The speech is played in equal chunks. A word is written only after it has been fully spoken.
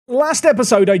Last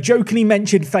episode, I jokingly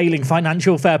mentioned failing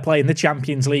financial fair play in the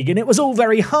Champions League, and it was all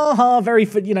very very,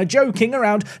 joking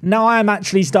around. Now I am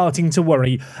actually starting to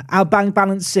worry. Our bank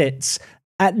balance sits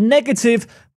at negative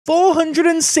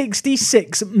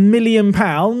 £466 million.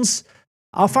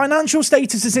 Our financial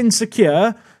status is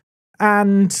insecure.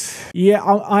 And yeah,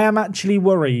 I am actually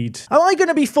worried. Am I going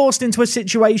to be forced into a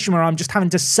situation where I'm just having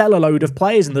to sell a load of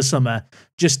players in the summer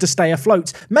just to stay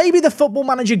afloat? Maybe the football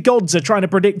manager gods are trying to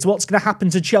predict what's going to happen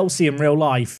to Chelsea in real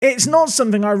life. It's not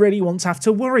something I really want to have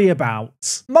to worry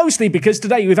about. Mostly because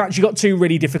today we've actually got two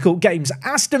really difficult games.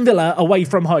 Aston Villa away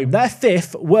from home. They're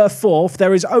fifth, we're fourth.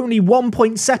 There is only 1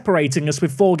 point separating us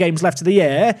with 4 games left of the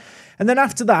year. And then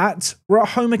after that, we're at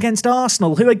home against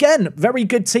Arsenal, who again, very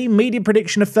good team, media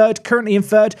prediction of third, currently in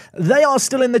third. They are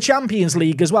still in the Champions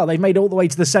League as well. They've made it all the way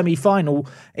to the semi-final.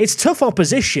 It's tough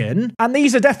opposition, and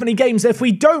these are definitely games that if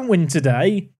we don't win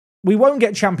today, we won't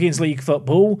get Champions League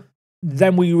football,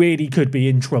 then we really could be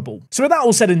in trouble. So with that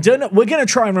all said and done, we're going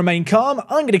to try and remain calm.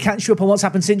 I'm going to catch you up on what's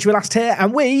happened since we last here,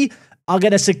 and we are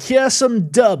going to secure some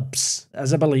dubs,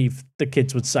 as I believe the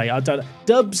kids would say. I don't know.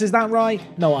 Dubs, is that right?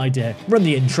 No idea. Run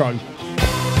the intro.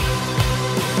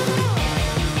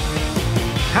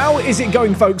 How is it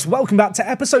going, folks? Welcome back to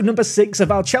episode number 6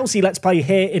 of our Chelsea Let's Play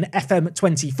here in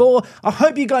FM24. I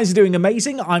hope you guys are doing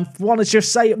amazing. I want to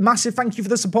just say a massive thank you for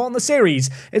the support on the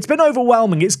series. It's been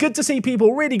overwhelming. It's good to see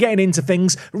people really getting into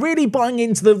things, really buying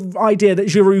into the idea that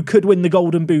Giroud could win the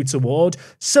Golden Boot Award.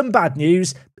 Some bad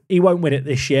news. He won't win it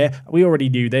this year. We already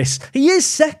knew this. He is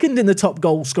second in the top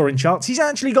goal scoring charts. He's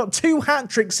actually got 2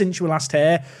 hat-tricks since you were last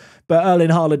here, but Erling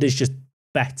Haaland is just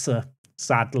better,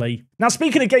 sadly. Now,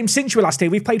 speaking of games since you were last here,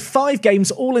 we've played 5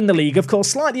 games all in the league. Of course,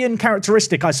 slightly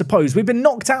uncharacteristic, I suppose. We've been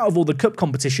knocked out of all the cup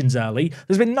competitions early.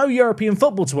 There's been no European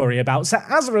football to worry about. So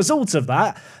as a result of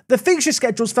that, the fixture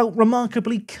schedules felt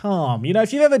remarkably calm. You know,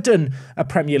 if you've ever done a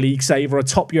Premier League save or a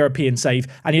top European save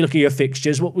and you look at your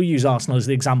fixtures, we'll use Arsenal as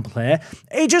the example here,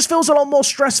 it just feels a lot more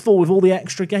stressful with all the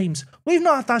extra games. We've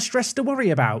not had that stress to worry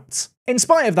about. In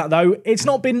spite of that, though, it's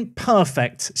not been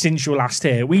perfect since you were last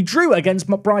here. We drew against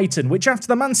Brighton, which after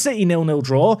the Man City 0-0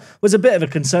 draw was a bit of a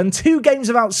concern. 2 games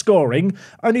without scoring,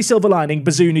 only silver lining,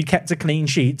 Bazunu kept a clean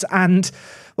sheet. And,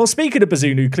 well, speaking of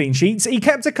Bazunu clean sheets, he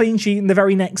kept a clean sheet in the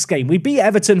very next game. We beat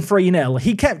Everton 3-0.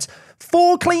 He kept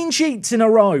 4 clean sheets in a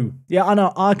row. Yeah, I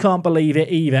know, I can't believe it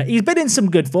either. He's been in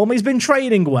some good form. He's been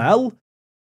training well.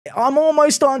 I'm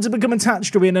almost starting to become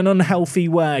attached to him in an unhealthy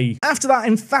way. After that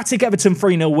emphatic Everton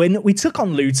 3-0 win, we took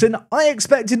on Luton. I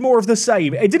expected more of the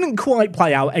same. It didn't quite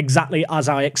play out exactly as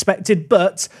I expected,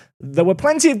 but there were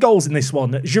plenty of goals in this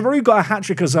one. Giroud got a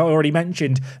hat-trick, as I already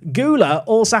mentioned. Gula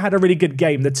also had a really good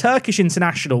game. The Turkish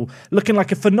international, looking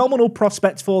like a phenomenal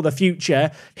prospect for the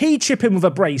future. He chipped in with a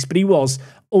brace, but he was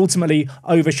ultimately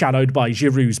overshadowed by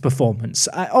Giroud's performance.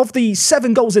 Of the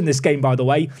 7 goals in this game, by the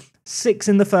way, 6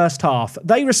 in the first half.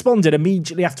 They responded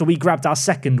immediately after we grabbed our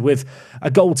second with a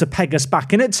goal to peg us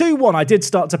back. And at 2-1, I did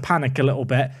start to panic a little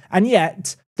bit. And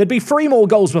yet, there'd be 3 more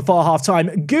goals before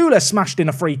half-time. Gula smashed in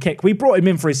a free kick. We brought him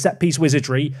in for his set-piece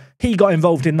wizardry. He got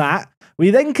involved in that. We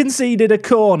then conceded a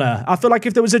corner. I feel like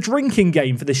if there was a drinking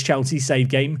game for this Chelsea save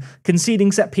game,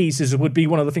 conceding set pieces would be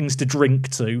one of the things to drink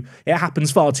to. It happens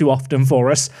far too often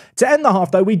for us. To end the half,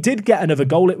 though, we did get another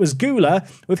goal. It was Gula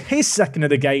with his second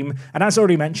of the game. And as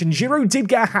already mentioned, Giroud did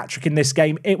get a hat-trick in this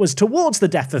game. It was towards the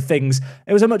death of things.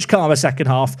 It was a much calmer second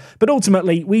half. But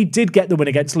ultimately, we did get the win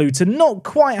against Luton. Not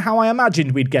quite how I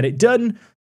imagined we'd get it done,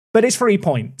 but it's 3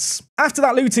 points. After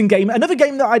that Luton game, another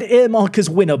game that I'd earmark as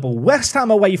winnable. West Ham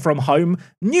away from home.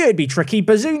 Knew it'd be tricky.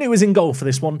 Bazunu was in goal for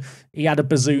this one. He had a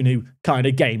Bazunu kind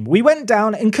of game. We went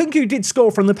down, and Kunku did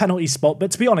score from the penalty spot,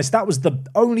 but to be honest, that was the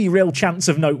only real chance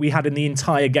of note we had in the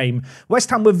entire game. West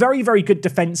Ham were very, very good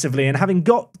defensively, and having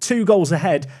got 2 goals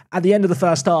ahead at the end of the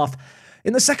first half,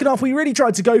 in the second half, we really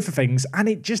tried to go for things, and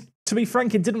it just, to be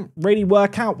frank, it didn't really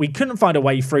work out. We couldn't find a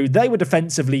way through. They were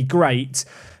defensively great.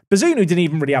 Bazunu didn't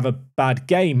even really have a bad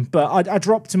game, but I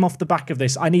dropped him off the back of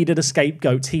this. I needed a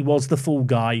scapegoat. He was the fall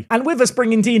guy. And with us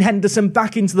bringing Dean Henderson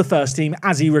back into the first team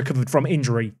as he recovered from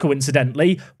injury,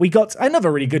 coincidentally, we got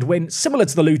another really good win. Similar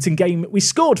to the Luton game, we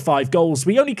scored 5 goals.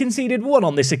 We only conceded 1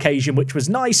 on this occasion, which was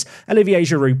nice. Olivier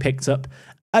Giroud picked up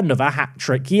another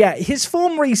hat-trick. Yeah, his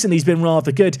form recently has been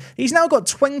rather good. He's now got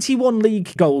 21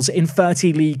 league goals in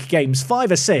 30 league games,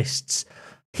 5 assists.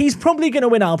 He's probably going to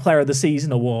win our Player of the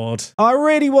Season award. I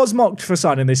really was mocked for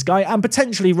signing this guy, and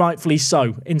potentially rightfully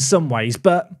so in some ways,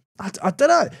 but I don't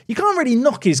know. You can't really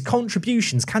knock his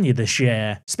contributions, can you, this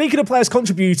year? Speaking of players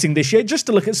contributing this year, just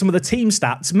to look at some of the team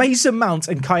stats, Mason Mount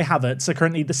and Kai Havertz are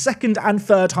currently the second and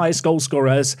third highest goal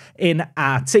scorers in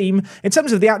our team. In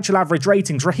terms of the actual average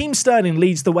ratings, Raheem Sterling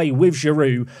leads the way with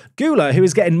Giroud. Gula, who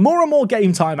is getting more and more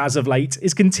game time as of late,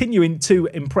 is continuing to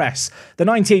impress. The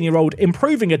 19-year-old,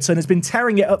 improving a ton, has been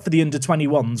tearing it up for the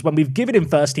under-21s. When we've given him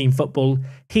first-team football,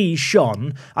 he's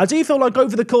shone. I do feel like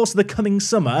over the course of the coming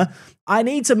summer, I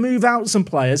need to move out some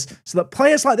players so that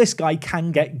players like this guy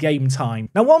can get game time.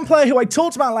 Now, one player who I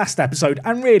talked about last episode,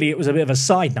 and really it was a bit of a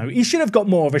side note, he should have got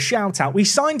more of a shout out. We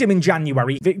signed him in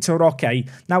January, Victor Roque.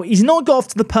 Now, he's not got off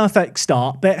to the perfect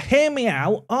start, but hear me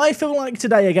out. I feel like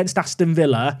today against Aston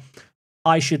Villa,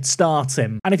 I should start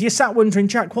him. And if you're sat wondering,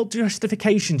 Jack, what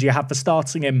justification do you have for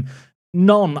starting him?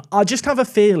 None. I just have a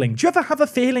feeling. Do you ever have a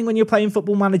feeling when you're playing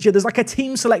Football Manager? There's like a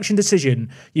team selection decision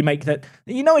you make that,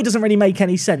 you know, it doesn't really make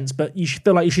any sense, but you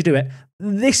feel like you should do it.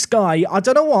 This guy, I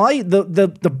don't know why,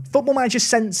 the Football Manager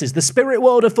senses, the spirit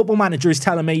world of Football Manager is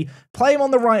telling me, play him on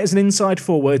the right as an inside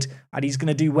forward, and he's going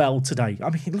to do well today.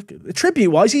 I mean, look,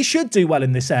 tribute-wise, he should do well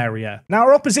in this area. Now,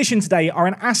 our opposition today are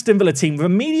an Aston Villa team with a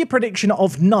media prediction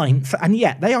of 9th, and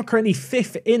yet they are currently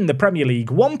 5th in the Premier League,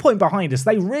 1 point behind us.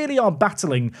 They really are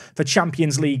battling for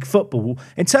Champions League football.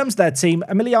 In terms of their team,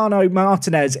 Emiliano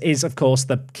Martinez is, of course,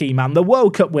 the key man, the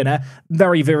World Cup winner,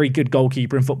 very, very good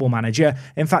goalkeeper in Football Manager.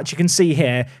 In fact, you can see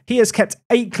here, he has kept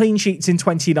 8 clean sheets in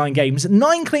 29 games,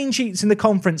 9 clean sheets in the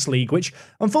Conference League, which,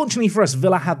 unfortunately for us,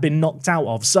 Villa have been knocked out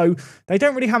of, so they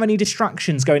don't really have any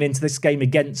distractions going into this game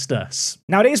against us.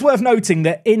 Now, it is worth noting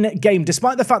that in-game,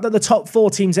 despite the fact that the top 4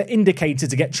 teams are indicated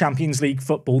to get Champions League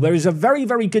football, there is a very,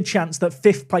 very good chance that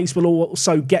 5th place will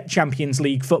also get Champions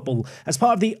League football. As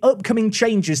part of the upcoming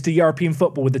changes to European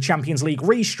football with the Champions League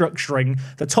restructuring,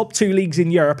 the top 2 leagues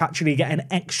in Europe actually get an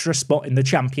extra spot in the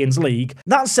Champions League.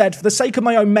 That said, for the sake of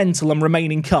my own mental and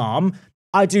remaining calm,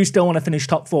 I do still want to finish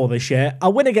top 4 this year. A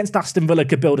win against Aston Villa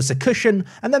could build us a cushion,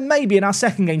 and then maybe in our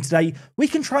second game today, we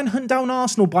can try and hunt down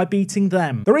Arsenal by beating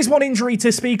them. There is one injury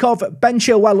to speak of. Ben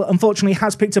Chilwell, unfortunately,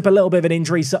 has picked up a little bit of an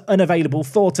injury, so unavailable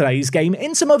for today's game.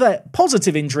 In some other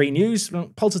positive injury news,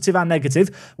 positive and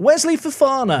negative, Wesley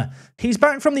Fofana. He's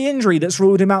back from the injury that's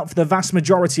ruled him out for the vast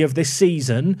majority of this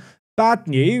season. Bad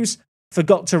news.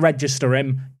 Forgot to register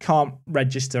him. Can't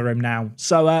register him now.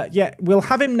 So, yeah, we'll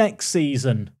have him next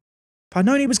season. If I'd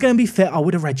known he was going to be fit, I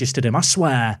would have registered him, I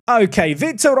swear. Okay,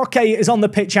 Victor Roque is on the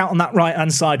pitch out on that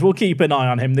right-hand side. We'll keep an eye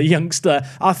on him, the youngster.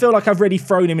 I feel like I've really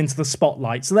thrown him into the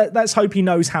spotlight, so let's hope he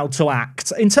knows how to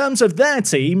act. In terms of their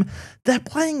team, they're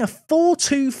playing a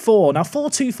 4-2-4. Now,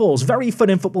 4-2-4 is very fun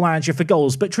in Football Manager for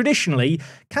goals, but traditionally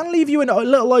can leave you in a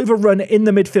little overrun in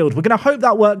the midfield. We're going to hope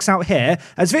that works out here,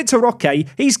 as Victor Roque,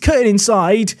 he's cutting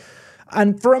inside.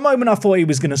 And for a moment, I thought he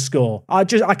was going to score. I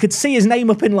could see his name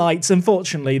up in lights.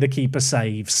 Unfortunately, the keeper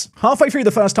saves. Halfway through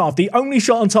the first half, the only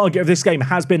shot on target of this game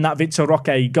has been that Victor Roque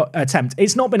attempt.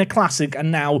 It's not been a classic,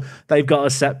 and now they've got a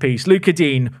set piece. Luca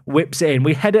Dean whips it in.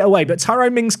 We head it away, but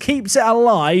Tyrone Mings keeps it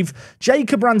alive.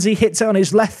 Jacob Ramsey hits it on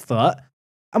his left foot.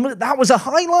 And that was a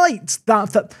highlight.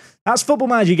 That's Football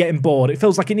Manager getting bored. It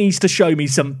feels like it needs to show me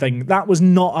something. That was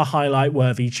not a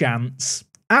highlight-worthy chance.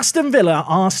 Aston Villa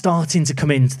are starting to come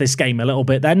into this game a little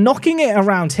bit. They're knocking it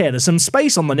around here. There's some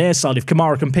space on the near side if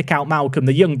Kamara can pick out Malcolm,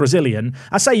 the young Brazilian.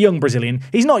 I say young Brazilian.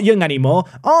 He's not young anymore.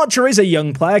 Archer is a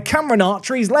young player. Cameron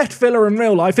Archer, he's left Villa in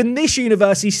real life. In this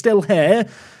universe, he's still here.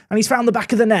 And he's found the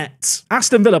back of the net.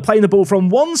 Aston Villa playing the ball from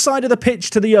one side of the pitch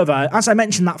to the other. As I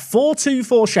mentioned, that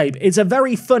 4-2-4 shape is a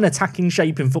very fun attacking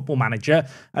shape in Football Manager.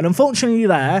 And unfortunately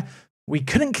there, we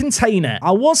couldn't contain it.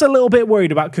 I was a little bit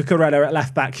worried about Cucurella at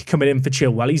left-back coming in for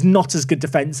Chilwell. He's not as good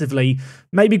defensively.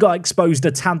 Maybe got exposed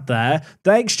a tad there.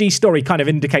 The XG story kind of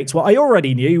indicates what I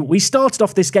already knew. We started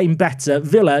off this game better.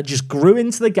 Villa just grew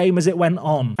into the game as it went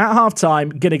on. At half-time,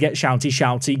 gonna get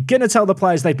shouty. Gonna tell the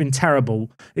players they've been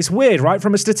terrible. It's weird, right?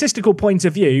 From a statistical point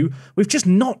of view, we've just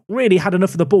not really had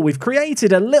enough of the ball. We've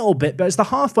created a little bit, but as the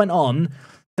half went on,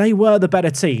 they were the better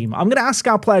team. I'm going to ask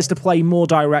our players to play more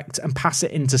direct and pass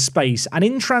it into space. And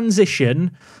in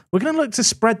transition, we're going to look to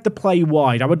spread the play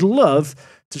wide. I would love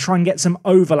to try and get some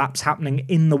overlaps happening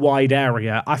in the wide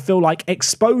area. I feel like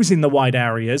exposing the wide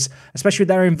areas, especially with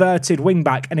their inverted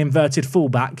wing-back and inverted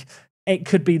full-back, it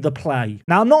could be the play.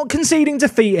 Now, I'm not conceding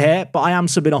defeat here, but I am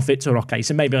subbing off Victor Roque,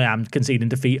 so maybe I am conceding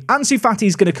defeat. Ansu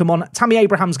Fati's going to come on. Tammy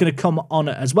Abraham's going to come on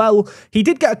as well. He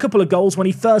did get a couple of goals when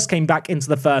he first came back into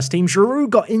the first team.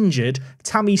 Giroud got injured.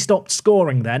 Tammy stopped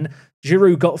scoring then.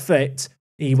 Giroud got fit.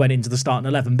 He went into the starting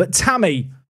 11. But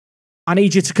Tammy, I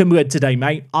need you to come good today,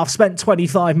 mate. I've spent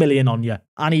 25 million on you.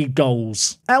 I need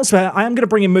goals. Elsewhere, I am going to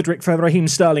bring in Mudryk for Raheem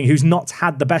Sterling, who's not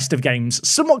had the best of games.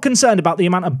 Somewhat concerned about the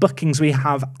amount of bookings we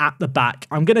have at the back.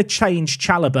 I'm going to change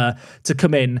Chalobah to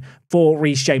come in for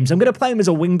Reece James. I'm going to play him as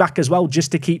a wing-back as well,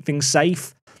 just to keep things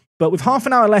safe. But with half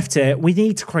an hour left here, we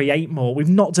need to create more. We've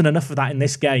not done enough of that in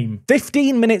this game.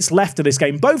 15 minutes left of this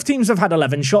game. Both teams have had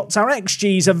 11 shots. Our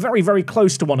XGs are very, very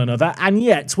close to one another. And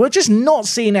yet, we're just not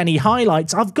seeing any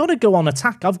highlights. I've got to go on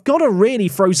attack. I've got to really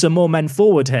throw some more men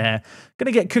forward here.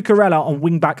 Going to get Cucurella on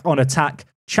wing-back on attack.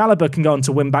 Chalobah can go on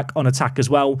to wing-back on attack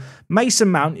as well. Mason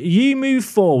Mount, you move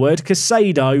forward.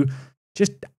 Casado,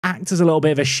 just act as a little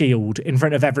bit of a shield in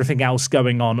front of everything else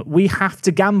going on. We have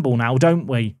to gamble now, don't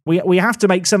we? We have to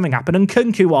make something happen. And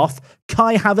Kunku off,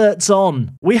 Kai Havertz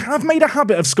on. We have made a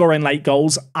habit of scoring late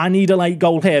goals. I need a late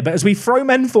goal here. But as we throw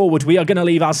men forward, we are going to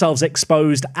leave ourselves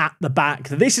exposed at the back.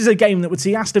 This is a game that would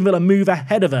see Aston Villa move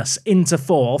ahead of us into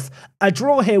fourth. A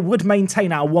draw here would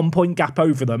maintain our 1 point gap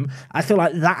over them. I feel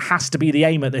like that has to be the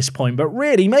aim at this point. But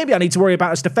really, maybe I need to worry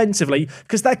about us defensively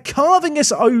because they're carving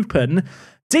us open.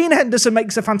 Dean Henderson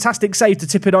makes a fantastic save to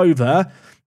tip it over.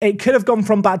 It could have gone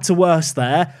from bad to worse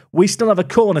there. We still have a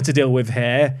corner to deal with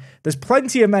here. There's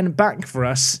plenty of men back for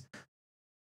us.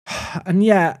 And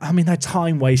yeah, I mean, they're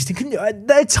time wasting.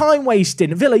 They're time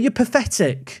wasting. Villa, you're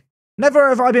pathetic. Never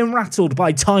have I been rattled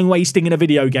by time wasting in a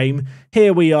video game.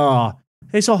 Here we are.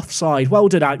 It's offside. Well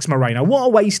done, Alex Moreno. What a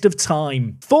waste of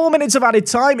time. 4 minutes of added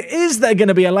time. Is there going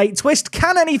to be a late twist?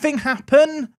 Can anything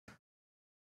happen?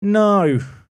 No.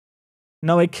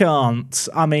 No, it can't.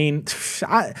 I mean,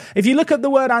 if you look at the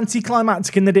word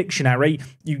anticlimactic in the dictionary,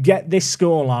 you get this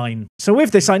scoreline. So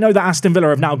with this, I know that Aston Villa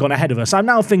have now gone ahead of us. I'm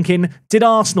now thinking, did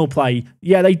Arsenal play?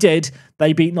 Yeah, they did.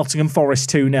 They beat Nottingham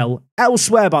Forest 2-0.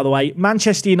 Elsewhere, by the way,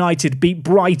 Manchester United beat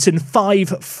Brighton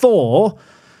 5-4.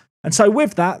 And so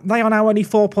with that, they are now only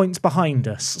 4 points behind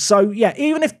us. So yeah,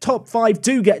 even if top 5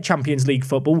 do get Champions League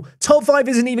football, top 5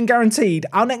 isn't even guaranteed.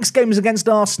 Our next game is against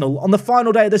Arsenal. On the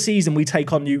final day of the season, we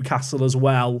take on Newcastle as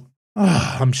well.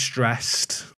 Oh, I'm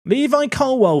stressed. Levi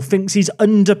Colwell thinks he's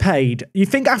underpaid. You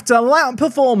think after that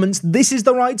performance, this is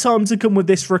the right time to come with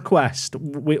this request?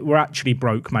 We're actually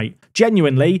broke, mate.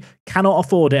 Genuinely, cannot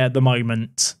afford it at the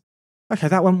moment. Okay,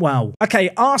 that went well. Okay,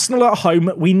 Arsenal at home.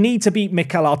 We need to beat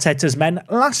Mikel Arteta's men.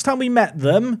 Last time we met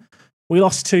them, we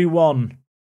lost 2-1.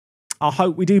 I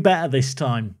hope we do better this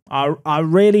time. I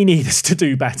really need us to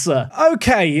do better.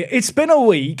 Okay, it's been a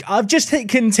week. I've just hit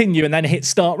continue and then hit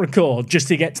start record just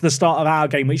to get to the start of our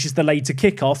game, which is the later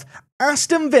kickoff.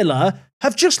 Aston Villa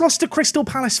have just lost to Crystal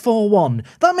Palace 4-1.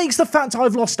 That makes the fact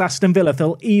I've lost Aston Villa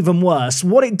feel even worse.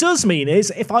 What it does mean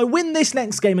is, if I win this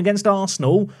next game against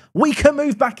Arsenal, we can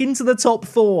move back into the top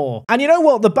 4. And you know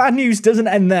what? The bad news doesn't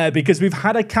end there because we've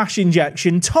had a cash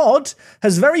injection. TODD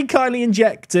has very kindly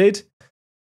injected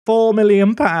 £4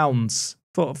 million.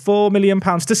 For £4 million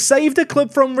to save the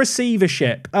club from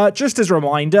receivership. Just as a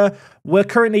reminder, we're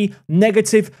currently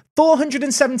negative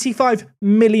 £475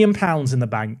 million in the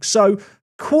bank. So,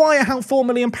 quite how £4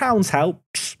 million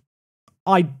helps,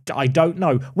 I don't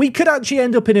know. We could actually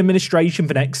end up in administration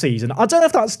for next season. I don't know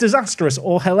if that's disastrous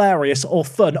or hilarious or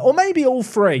fun, or maybe all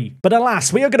three. But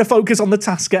alas, we are going to focus on the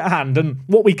task at hand and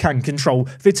what we can control.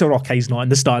 Vitor Roque's not in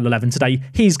the starting 11 today.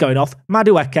 He's going off.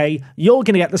 Madueke, you're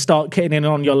going to get the start kicking in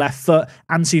on your left foot.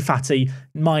 Ansu Fati,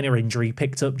 minor injury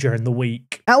picked up during the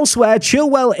week. Elsewhere,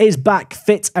 Chilwell is back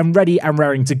fit and ready and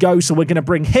raring to go, so we're going to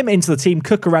bring him into the team.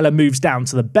 Cucurella moves down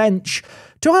to the bench.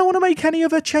 Do I want to make any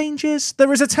other changes?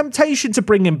 There is a temptation to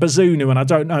bring in Bazunu, and I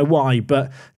don't know why,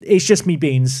 but it's just me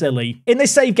being silly. In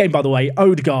this save game, by the way,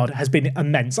 Odegaard has been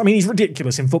immense. I mean, he's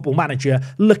ridiculous in Football Manager.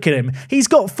 Look at him. He's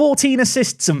got 14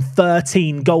 assists and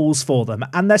 13 goals for them.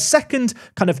 And their second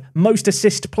kind of most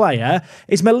assist player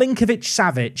is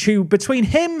Milinkovic-Savic, who between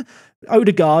him,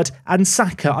 Odegaard and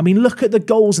Saka. I mean, look at the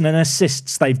goals and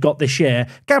assists they've got this year.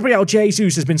 Gabriel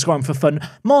Jesus has been scoring for fun.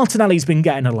 Martinelli's been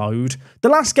getting a load. The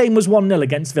last game was 1-0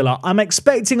 against Villa. I'm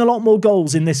expecting a lot more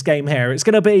goals in this game here. It's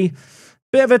going to be a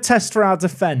bit of a test for our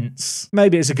defence.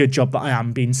 Maybe it's a good job that I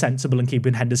am being sensible and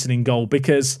keeping Henderson in goal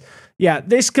because, yeah,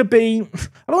 this could be...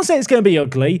 I don't say it's going to be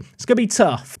ugly. It's going to be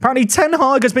tough. Apparently, Ten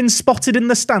Hag has been spotted in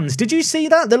the stands. Did you see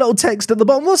that? The little text at the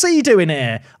bottom. What's he doing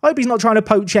here? I hope he's not trying to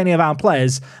poach any of our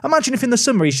players. Imagine if in the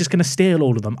summer he's just going to steal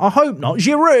all of them. I hope not.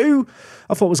 Giroud,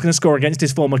 I thought was going to score against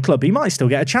his former club. He might still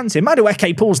get a chance here.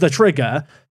 Madueke pulls the trigger.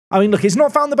 I mean, look, it's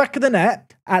not found the back of the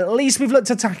net. At least we've looked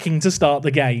attacking to start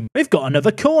the game. We've got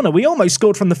another corner. We almost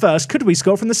scored from the first. Could we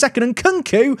score from the second? And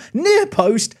Kunku, near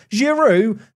post,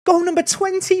 Giroud, goal number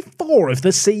 24 of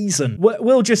the season.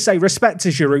 We'll just say respect to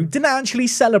Giroud. Didn't actually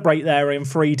celebrate there in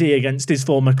 3D against his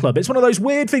former club. It's one of those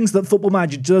weird things that Football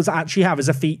Manager does actually have as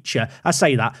a feature. I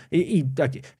say that. He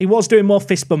was doing more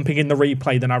fist bumping in the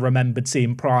replay than I remembered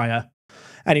seeing prior.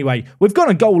 Anyway, we've got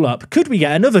a goal up. Could we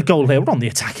get another goal here? We're on the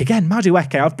attack again.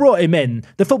 Madueke, I've brought him in.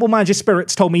 The Football Manager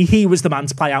spirits told me he was the man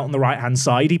to play out on the right-hand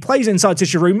side. He plays inside to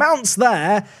Giroud, mounts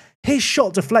there. His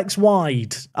shot deflects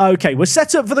wide. Okay, we're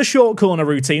set up for the short corner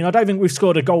routine. I don't think we've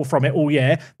scored a goal from it all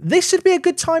year. This would be a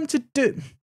good time to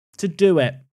do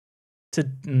it.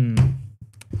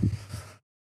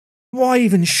 Why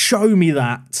even show me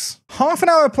that? Half an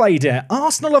hour played it.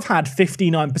 Arsenal have had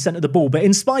 59% of the ball, but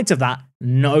in spite of that,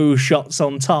 no shots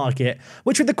on target,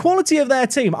 which with the quality of their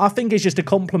team, I think is just a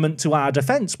compliment to our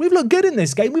defence. We've looked good in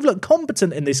this game. We've looked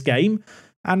competent in this game.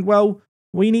 And, well,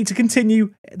 we need to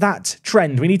continue that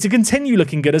trend. We need to continue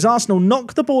looking good as Arsenal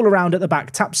knock the ball around at the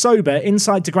back, tap Sober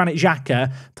inside to Granit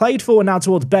Xhaka, played forward now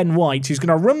towards Ben White, who's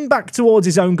going to run back towards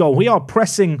his own goal. We are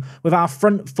pressing with our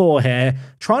front four here,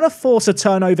 trying to force a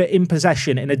turnover in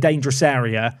possession in a dangerous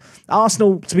area.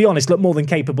 Arsenal, to be honest, look more than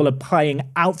capable of playing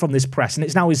out from this press, and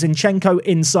it's now Zinchenko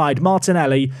inside,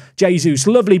 Martinelli, Jesus,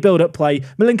 lovely build-up play,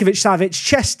 Milinkovic-Savic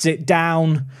chests it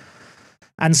down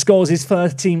and scores his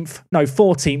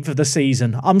 14th of the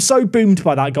season. I'm so boomed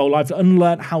by that goal, I've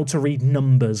unlearnt how to read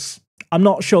numbers. I'm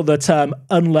not sure the term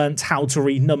unlearnt how to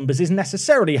read numbers is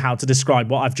necessarily how to describe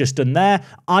what I've just done there.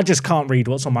 I just can't read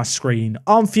what's on my screen.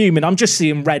 I'm fuming, I'm just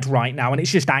seeing red right now, and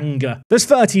it's just anger. There's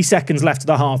 30 seconds left of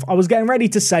the half. I was getting ready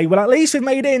to say, well, at least we've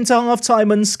made it into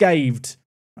half-time unscathed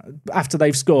after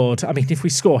they've scored. I mean, if we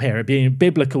score here, it'd be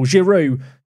biblical. Giroud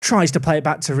tries to play it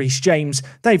back to Reece James.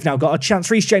 They've now got a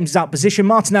chance. Reece James is out of position.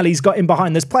 Martinelli's got in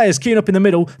behind. There's players queuing up in the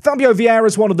middle. Fabio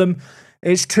Vieira's one of them.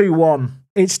 It's 2-1.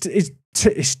 It's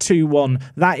 2-1.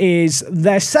 That is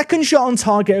their second shot on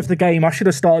target of the game. I should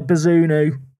have started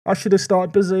Bazunu.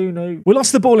 We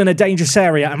lost the ball in a dangerous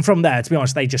area, and from there, to be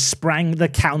honest, they just sprang the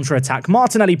counter-attack.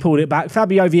 Martinelli pulled it back.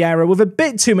 Fabio Vieira with a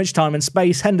bit too much time and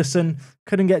space. Henderson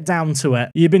couldn't get down to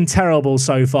it. You've been terrible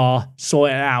so far.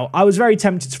 Sort it out. I was very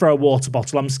tempted to throw a water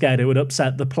bottle. I'm scared it would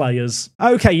upset the players.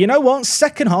 Okay, you know what?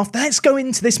 Second half, let's go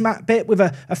into this map bit with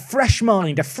a fresh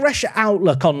mind, a fresh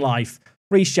outlook on life.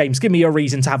 Reece James, give me a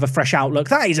reason to have a fresh outlook.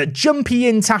 That is a jumpy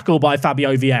in tackle by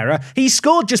Fabio Vieira. He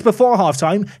scored just before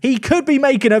halftime. He could be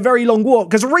making a very long walk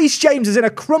because Reece James is in a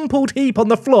crumpled heap on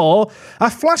the floor. A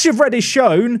flash of red is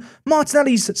shown.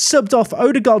 Martinelli's subbed off.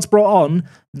 Odegaard's brought on.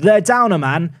 They're down a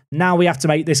man. Now we have to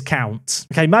make this count.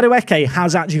 Okay, Madueke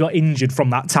has actually got injured from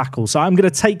that tackle, so I'm going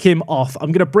to take him off.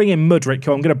 I'm going to bring in Mudryk,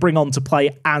 who I'm going to bring on to play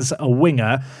as a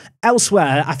winger.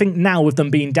 Elsewhere, I think now with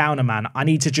them being down a man, I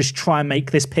need to just try and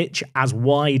make this pitch as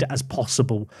wide as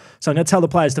possible. So I'm going to tell the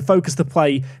players to focus the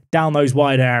play down those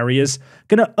wide areas.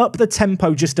 Going to up the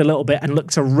tempo just a little bit and look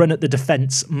to run at the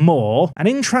defence more. And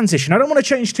in transition, I don't want to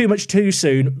change too much too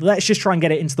soon. Let's just try and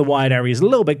get it into the wide areas a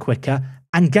little bit quicker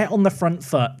and get on the front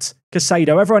foot.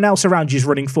 Casado, everyone else around you is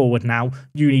running forward now.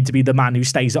 You need to be the man who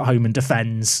stays at home and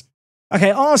defends.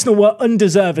 Okay, Arsenal were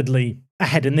undeservedly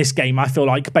ahead in this game, I feel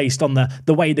like, based on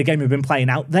the way the game have been playing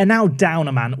out. They're now down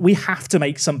a man. We have to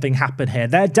make something happen here.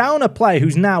 They're down a player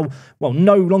who's now, well,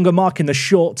 no longer marking the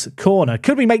short corner.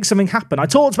 Could we make something happen? I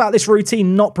talked about this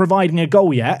routine not providing a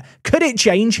goal yet. Could it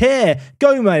change here?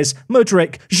 Gomez,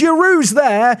 Mudryk, Giroud's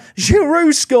there.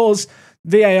 Giroud scores.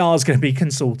 VAR is going to be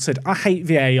consulted. I hate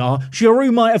VAR.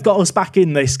 Giroud might have got us back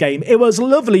in this game. It was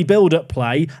lovely build-up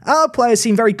play. Our players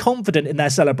seem very confident in their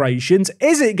celebrations.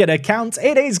 Is it going to count?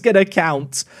 It is going to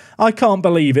count. I can't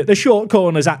believe it. The short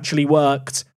corners actually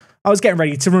worked. I was getting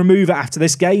ready to remove it after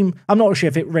this game. I'm not sure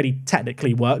if it really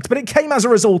technically worked, but it came as a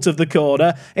result of the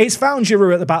corner. It's found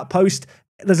Giroud at the back post.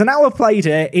 There's an hour played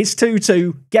here. It's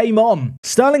 2-2. Game on.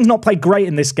 Sterling's not played great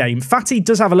in this game. Fati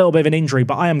does have a little bit of an injury,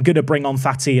 but I am going to bring on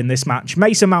Fati in this match.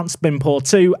 Mason Mount's been poor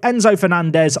too. Enzo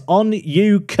Fernandez, on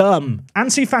you come.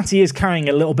 Ansu Fati is carrying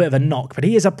a little bit of a knock, but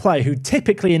he is a player who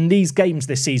typically in these games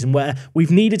this season where we've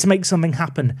needed to make something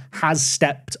happen has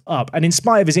stepped up. And in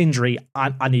spite of his injury,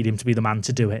 I need him to be the man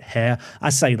to do it here. I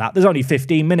say that. There's only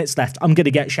 15 minutes left. I'm going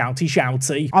to get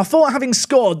shouty. I thought having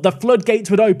scored, the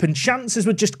floodgates would open. Chances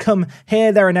would just come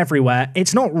here, there and everywhere.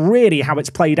 It's not really how it's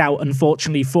played out,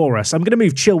 unfortunately, for us. I'm going to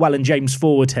move Chilwell and James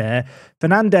forward here.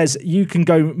 Fernandez, you can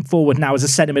go forward now as a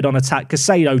centre mid on attack.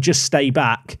 Casado, just stay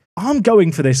back. I'm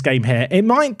going for this game here. It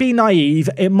might be naive.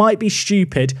 It might be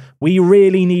stupid. We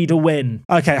really need a win.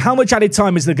 Okay, how much added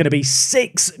time is there going to be?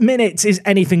 6 minutes. Is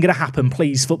anything going to happen?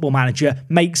 Please, Football Manager,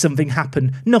 make something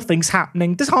happen. Nothing's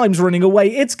happening. The time's running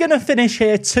away. It's going to finish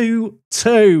here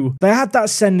 2-2. They had that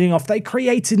sending off. They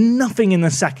created nothing in the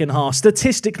second half.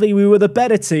 Statistically, we were the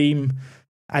better team.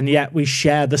 And yet we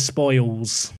share the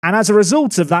spoils. And as a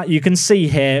result of that, you can see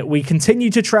here, we continue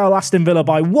to trail Aston Villa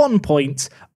by 1 point.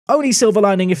 Only silver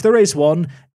lining, if there is one,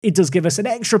 it does give us an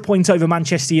extra point over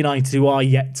Manchester United, who are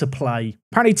yet to play.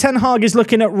 Apparently, Ten Hag is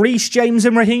looking at Reece James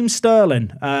and Raheem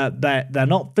Sterling. They're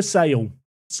not for sale.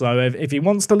 So if he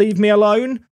wants to leave me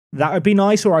alone, that would be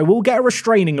nice, or I will get a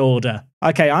restraining order.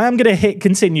 Okay, I am going to hit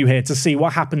continue here to see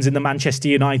what happens in the Manchester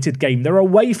United game. They're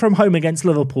away from home against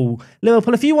Liverpool.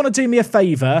 Liverpool, if you want to do me a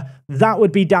favour, that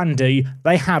would be dandy.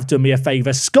 They have done me a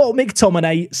favour. Scott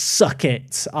McTominay, suck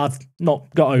it. I've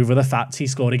not got over the fact he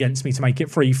scored against me to make it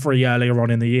 3-3 earlier on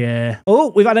in the year.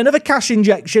 Oh, we've had another cash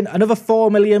injection, another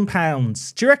 £4 million.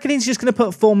 Do you reckon he's just going to put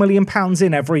 £4 million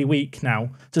in every week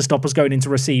now to stop us going into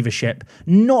receivership?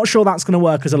 Not sure that's going to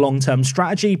work as a long-term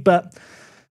strategy, but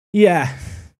yeah.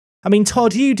 I mean,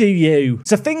 Todd, you do you.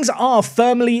 So things are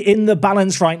firmly in the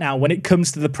balance right now when it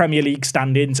comes to the Premier League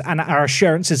standings and our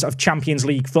assurances of Champions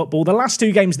League football. The last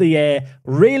 2 games of the year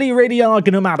really are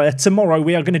going to matter. Tomorrow,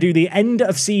 we are going to do the end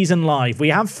of season live. We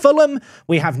have Fulham,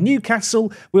 we have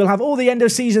Newcastle, we'll have all the end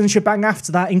of season shebang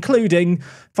after that, including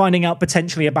finding out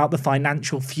potentially about the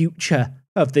financial future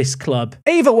of this club.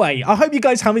 Either way, I hope you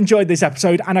guys have enjoyed this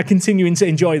episode and are continuing to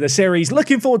enjoy the series.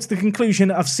 Looking forward to the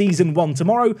conclusion of Season 1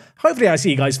 tomorrow. Hopefully I see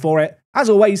you guys for it. As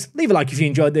always, leave a like if you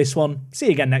enjoyed this one. See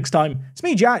you again next time. It's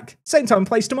me, Jack. Same time and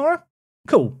place tomorrow.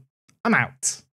 Cool. I'm out.